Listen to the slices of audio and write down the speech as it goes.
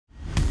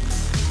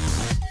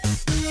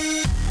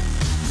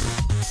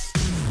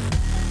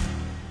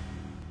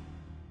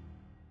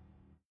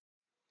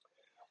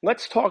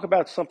Let's talk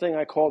about something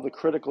I call the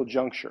critical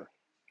juncture,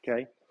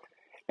 okay?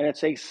 And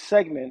it's a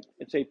segment,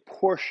 it's a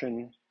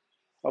portion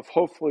of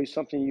hopefully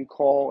something you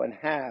call and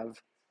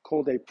have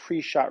called a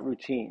pre-shot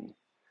routine.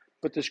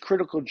 But this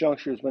critical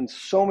juncture is when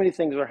so many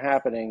things are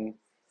happening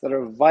that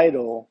are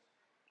vital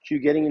to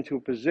you getting into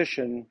a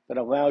position that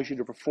allows you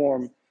to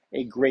perform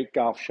a great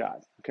golf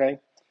shot, okay?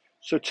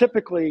 So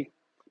typically,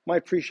 my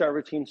pre-shot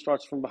routine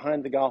starts from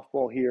behind the golf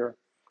ball here,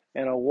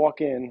 and I'll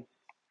walk in,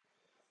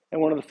 and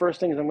one of the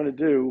first things I'm going to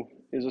do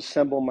is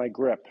assemble my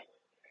grip.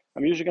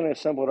 I'm usually going to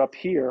assemble it up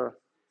here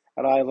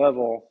at eye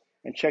level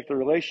and check the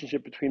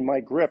relationship between my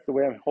grip, the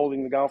way I'm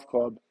holding the golf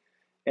club,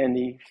 and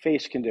the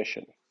face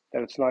condition,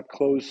 that it's not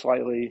closed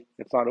slightly,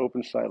 it's not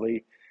open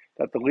slightly,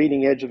 that the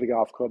leading edge of the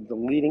golf club,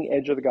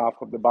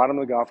 the bottom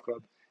of the golf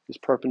club is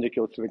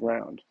perpendicular to the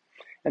ground.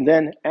 And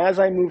then as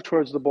I move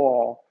towards the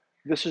ball,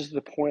 this is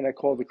the point I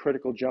call the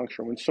critical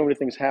juncture when so many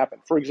things happen.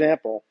 For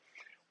example,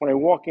 when I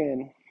walk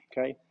in,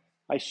 okay,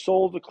 I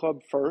sole the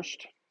club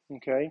first,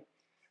 okay,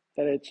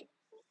 that it's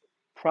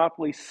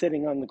properly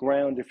sitting on the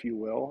ground, if you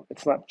will.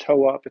 It's not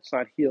toe up, it's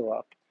not heel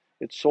up.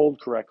 It's soled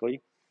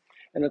correctly.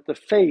 And that the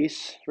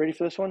face, ready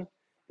for this one,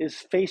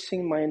 is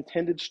facing my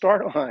intended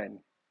start line,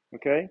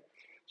 okay?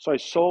 So I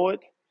sole it,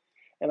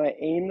 and I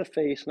aim the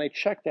face, and I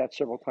check that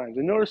several times.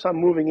 And notice I'm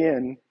moving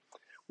in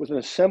with an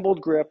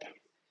assembled grip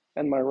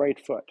and my right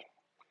foot.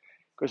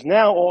 Because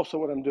now also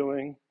what I'm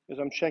doing is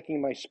I'm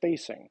checking my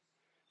spacing.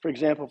 For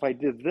example, if I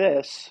did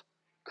this,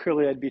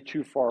 clearly I'd be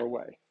too far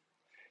away.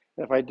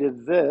 And if I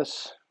did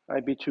this,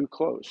 I'd be too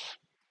close.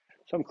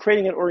 So I'm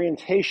creating an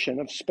orientation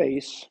of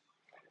space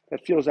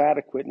that feels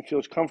adequate and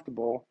feels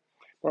comfortable,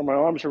 where my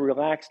arms are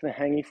relaxed and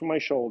hanging from my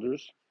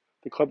shoulders.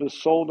 The club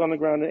is soled on the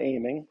ground and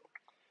aiming.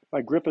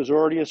 My grip is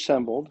already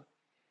assembled.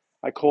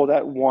 I call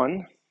that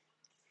 1.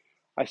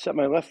 I set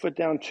my left foot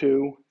down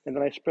 2, and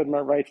then I spread my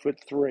right foot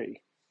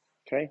 3.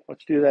 Okay,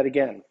 let's do that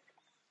again.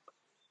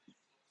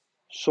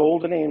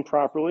 Soled and aimed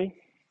properly.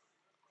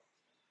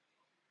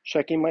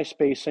 Checking my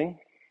spacing.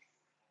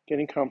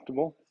 Getting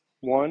comfortable.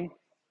 1,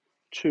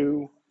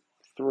 2,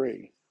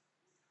 3.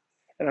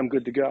 And I'm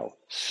good to go.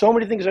 So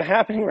many things are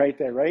happening right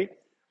there, right?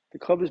 The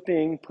club is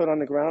being put on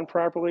the ground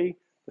properly.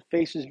 The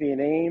face is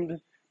being aimed.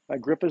 My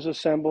grip is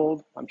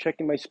assembled. I'm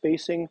checking my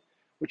spacing,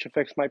 which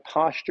affects my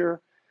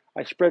posture.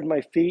 I spread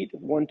my feet,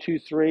 1, 2,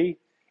 3,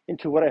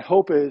 into what I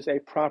hope is a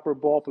proper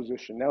ball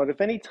position. Now,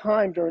 if any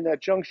time during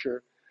that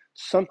juncture,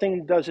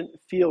 something doesn't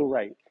feel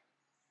right,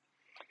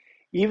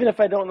 even if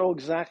I don't know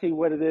exactly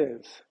what it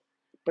is,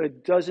 but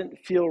it doesn't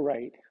feel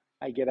right,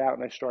 I get out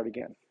and I start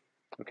again,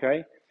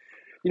 okay?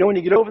 You know, when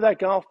you get over that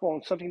golf ball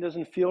and something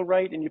doesn't feel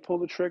right and you pull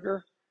the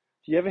trigger,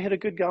 do you ever hit a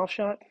good golf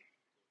shot?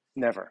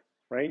 Never,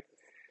 right?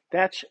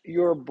 That's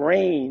your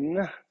brain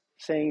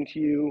saying to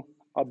you,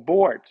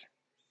 abort,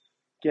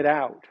 get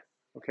out,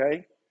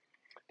 okay?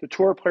 The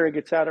tour player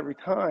gets out every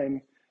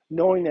time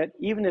knowing that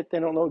even if they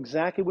don't know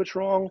exactly what's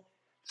wrong,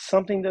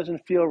 something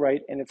doesn't feel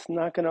right and it's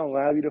not going to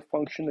allow you to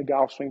function the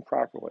golf swing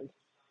properly.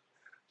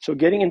 So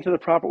getting into the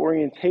proper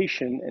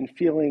orientation and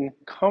feeling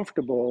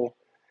comfortable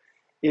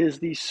is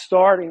the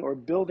starting or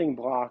building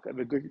block of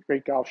a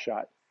great golf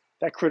shot.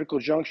 That critical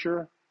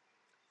juncture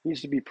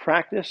needs to be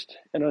practiced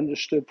and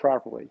understood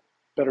properly.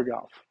 Better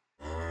golf.